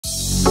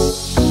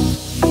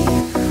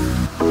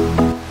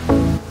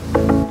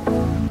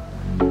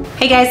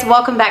Hey guys,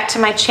 welcome back to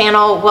my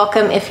channel.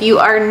 Welcome if you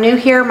are new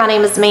here. My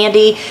name is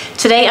Mandy.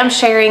 Today I'm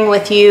sharing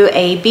with you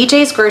a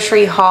BJ's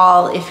grocery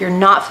haul. If you're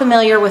not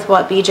familiar with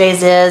what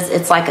BJ's is,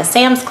 it's like a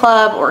Sam's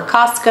Club or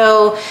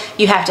Costco.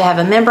 You have to have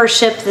a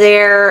membership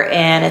there,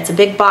 and it's a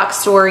big box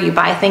store. You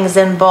buy things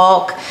in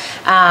bulk.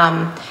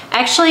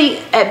 Actually,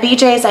 at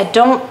BJ's, I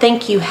don't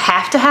think you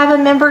have to have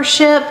a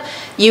membership.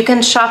 You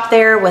can shop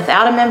there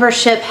without a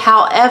membership.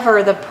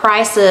 However, the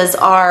prices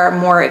are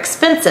more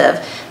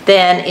expensive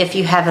than if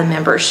you have a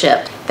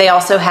membership. They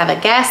also have a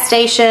gas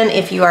station.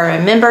 If you are a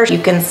member, you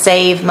can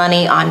save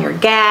money on your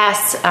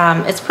gas.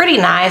 It's pretty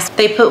nice.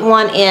 They put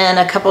one in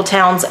a couple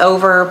towns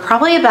over,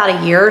 probably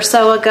about a year or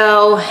so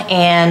ago,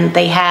 and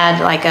they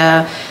had like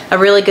a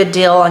really good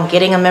deal on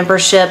getting a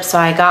membership, so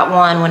I got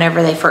one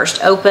whenever they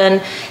first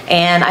opened,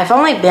 and I've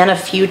only been a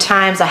few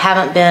times. I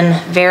haven't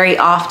been very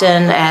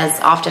often as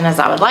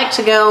I would like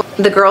to go.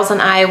 The girls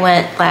and I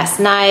went last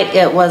night.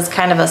 It was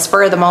kind of a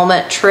spur of the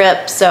moment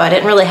trip, so I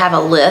didn't really have a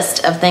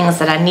list of things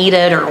that I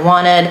needed or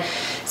wanted.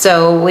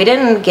 So we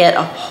didn't get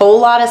a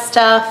whole lot of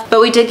stuff, but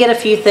we did get a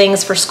few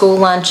things for school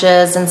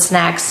lunches and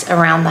snacks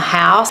around the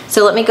house.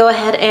 So let me go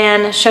ahead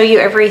and show you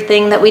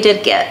everything that we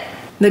did get.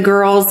 The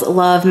girls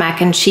love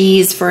mac and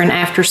cheese for an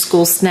after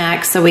school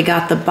snack, so we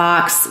got the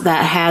box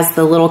that has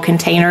the little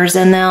containers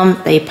in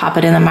them. They pop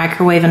it in the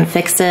microwave and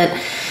fix it.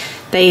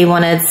 They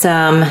wanted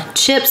some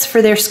chips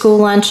for their school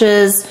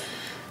lunches.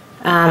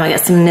 I got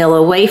some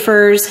Nilla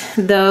wafers.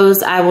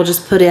 Those I will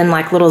just put in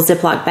like little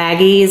Ziploc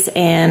baggies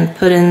and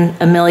put in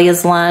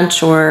Amelia's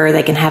lunch, or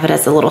they can have it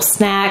as a little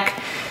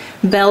snack.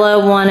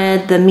 Bella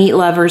wanted the Meat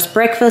Lovers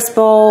breakfast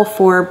bowl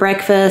for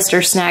breakfast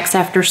or snacks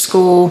after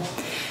school.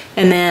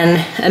 And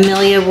then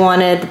Amelia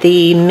wanted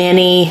the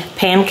mini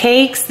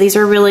pancakes. These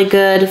are really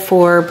good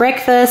for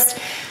breakfast.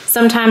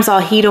 Sometimes I'll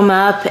heat them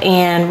up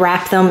and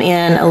wrap them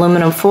in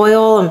aluminum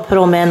foil and put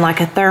them in like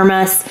a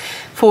thermos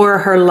for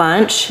her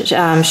lunch.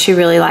 She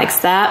really likes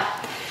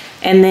that.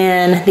 And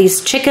then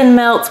these chicken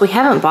melts, we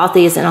haven't bought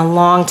these in a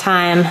long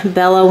time.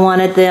 Bella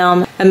wanted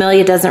them.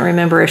 Amelia doesn't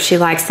remember if she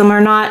likes them or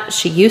not.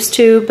 She used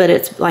to, but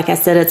it's like I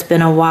said, it's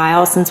been a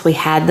while since we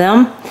had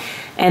them.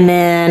 And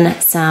then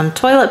some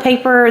toilet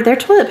paper. Their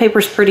toilet paper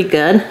is pretty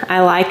good.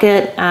 I like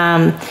it.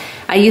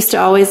 I used to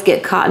always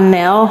get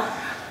Cottonelle,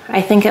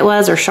 I think it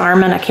was, or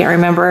Charmin, I can't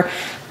remember.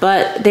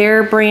 But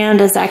their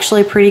brand is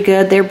actually pretty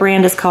good. Their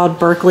brand is called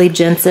Berkeley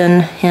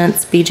Jensen,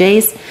 hence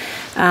BJ's.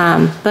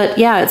 But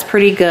yeah, it's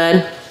pretty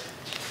good.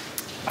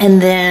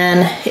 And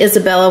then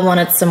Isabella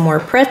wanted some more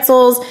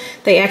pretzels.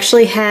 They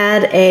actually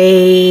had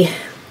a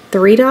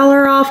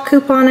 $3 off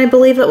coupon, I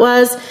believe it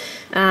was.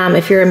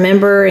 If you're a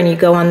member and you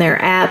go on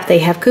their app, they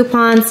have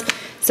coupons.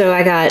 So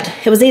I got,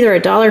 it was either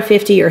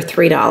 $1.50 or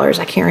 $3,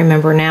 I can't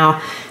remember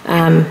now,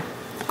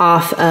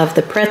 off of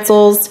the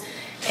pretzels.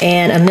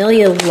 And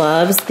Amelia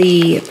loves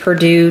the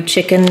Purdue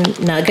chicken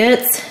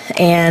nuggets,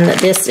 and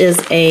this is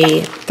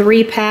a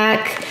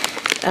 3-pack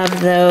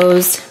of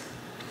those.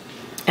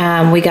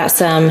 We got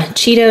some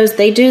Cheetos.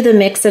 They do the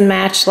mix and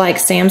match like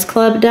Sam's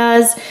Club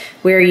does,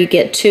 where you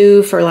get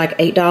 2 for like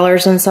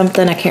 $8 and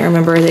something. I can't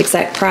remember the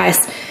exact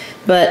price,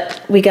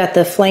 but we got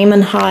the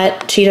Flamin'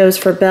 Hot Cheetos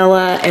for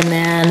Bella, and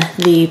then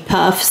the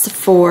Puffs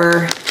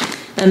for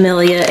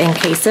Amelia and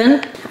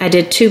Kason. I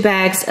did 2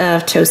 bags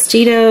of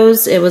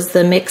Tostitos. It was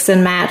the mix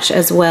and match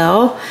as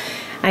well.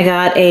 I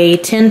got a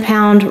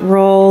 10-pound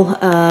roll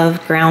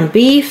of ground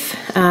beef.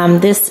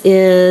 This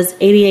is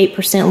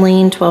 88%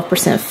 lean,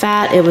 12%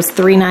 fat. It was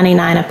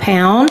 $3.99 a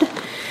pound.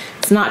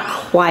 It's not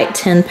quite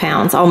 10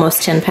 pounds,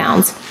 almost 10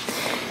 pounds.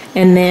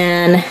 And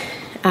then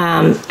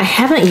I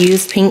haven't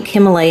used pink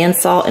Himalayan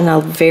salt in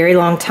a very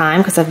long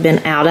time because I've been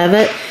out of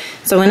it.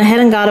 So I went ahead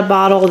and got a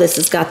bottle. This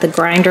has got the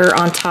grinder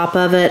on top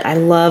of it. I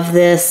love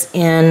this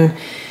in,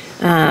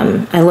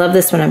 I love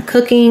this when I'm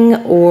cooking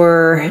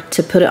or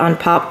to put it on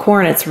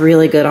popcorn. It's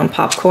really good on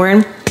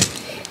popcorn.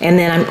 And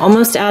then I'm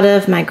almost out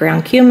of my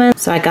ground cumin,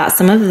 so I got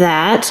some of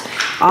that.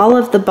 All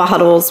of the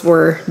bottles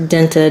were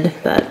dented,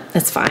 but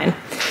it's fine.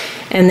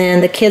 And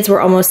then the kids were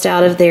almost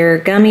out of their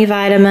gummy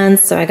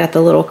vitamins, so I got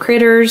the little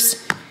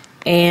critters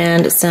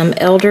and some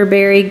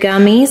elderberry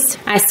gummies.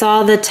 I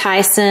saw the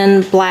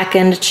Tyson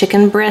blackened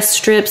chicken breast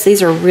strips.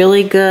 These are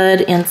really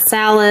good in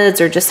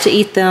salads or just to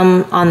eat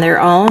them on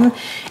their own.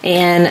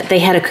 And they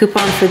had a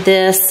coupon for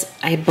this.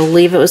 I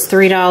believe it was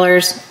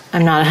 $3.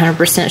 I'm not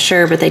 100%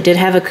 sure, but they did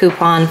have a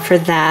coupon for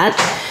that.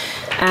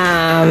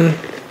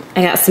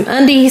 I got some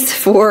undies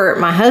for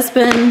my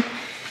husband.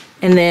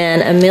 And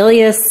then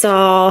Amelia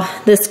saw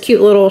this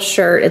cute little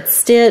shirt. It's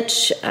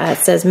Stitch. It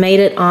says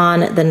made it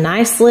on the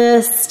nice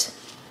list,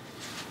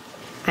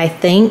 I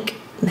think.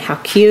 How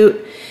cute.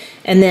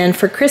 And then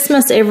for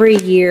Christmas every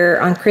year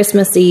on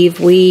Christmas Eve,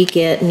 we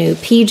get new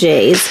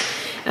PJs.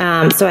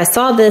 So I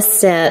saw this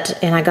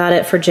set and I got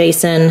it for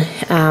Jason.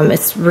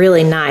 It's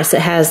really nice.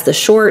 It has the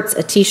shorts,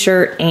 a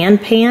t-shirt,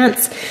 and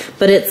pants,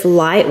 but it's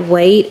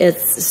lightweight.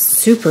 It's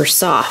super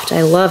soft.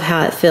 I love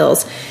how it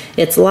feels.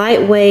 It's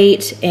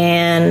lightweight,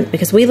 and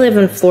because we live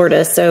in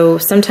Florida, so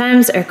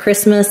sometimes our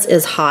Christmas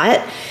is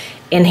hot,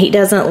 And he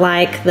doesn't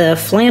like the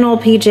flannel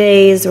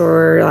PJs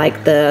or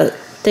like the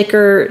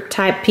thicker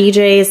type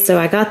PJs, so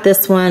I got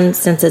this one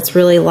since it's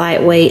really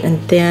lightweight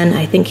and thin.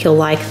 I think he'll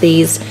like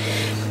these.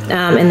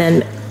 And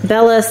then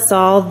Bella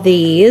saw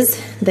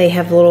these. They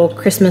have little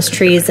Christmas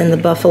trees in the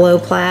buffalo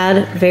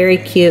plaid. Very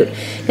cute.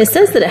 It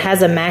says that it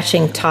has a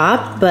matching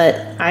top, but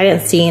I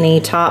didn't see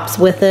any tops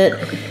with it.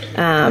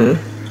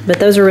 But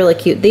those are really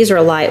cute. These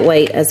are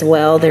lightweight as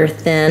well. They're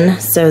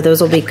thin, so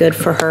those will be good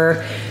for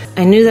her.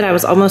 I knew that I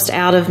was almost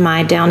out of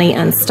my Downy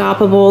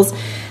Unstoppables.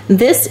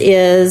 This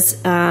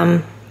is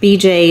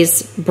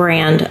BJ's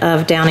brand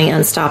of Downy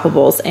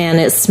Unstoppables, and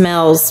it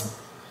smells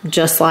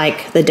just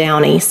like the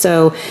Downy,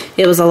 so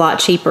it was a lot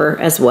cheaper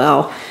as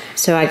well.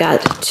 So I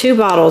got 2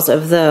 bottles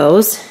of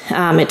those.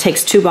 It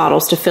takes 2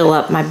 bottles to fill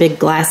up my big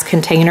glass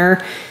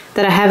container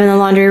that I have in the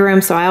laundry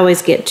room, so I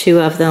always get 2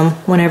 of them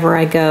whenever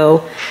I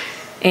go.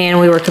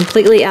 And we were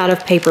completely out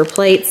of paper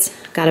plates.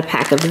 Got a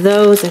pack of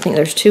those. I think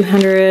there's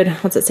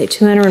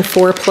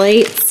 204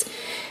 plates.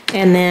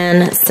 And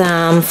then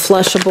some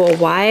flushable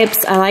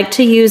wipes. I like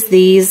to use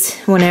these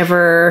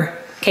whenever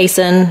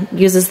Kason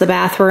uses the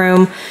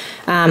bathroom.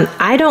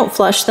 I don't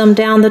flush them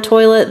down the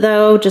toilet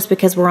though, just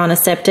because we're on a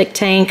septic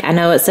tank. I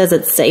know it says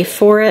it's safe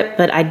for it,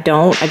 but I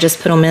don't. I just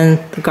put them in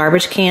the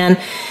garbage can.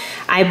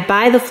 I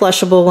buy the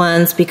flushable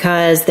ones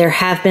because there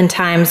have been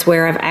times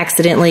where I've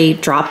accidentally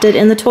dropped it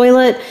in the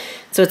toilet.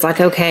 So it's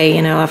like, okay,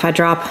 you know, if I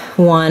drop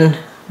one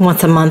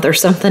once a month or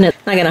something,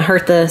 it's not gonna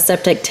hurt the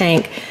septic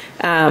tank.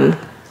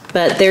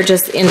 But they're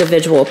just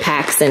individual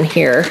packs in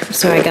here.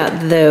 So I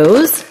got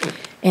those,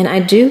 and I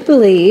do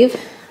believe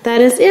that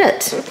is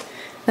it.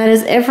 That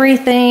is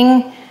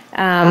everything.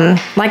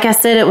 Like I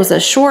said, it was a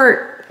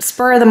short,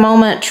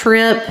 spur-of-the-moment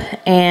trip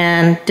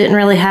and didn't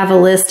really have a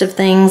list of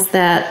things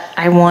that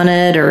I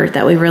wanted or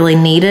that we really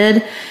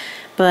needed.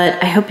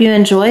 But I hope you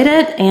enjoyed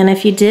it, and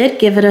if you did,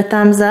 give it a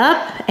thumbs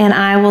up, and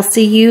I will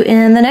see you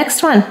in the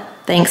next one.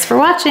 Thanks for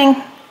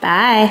watching.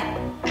 Bye.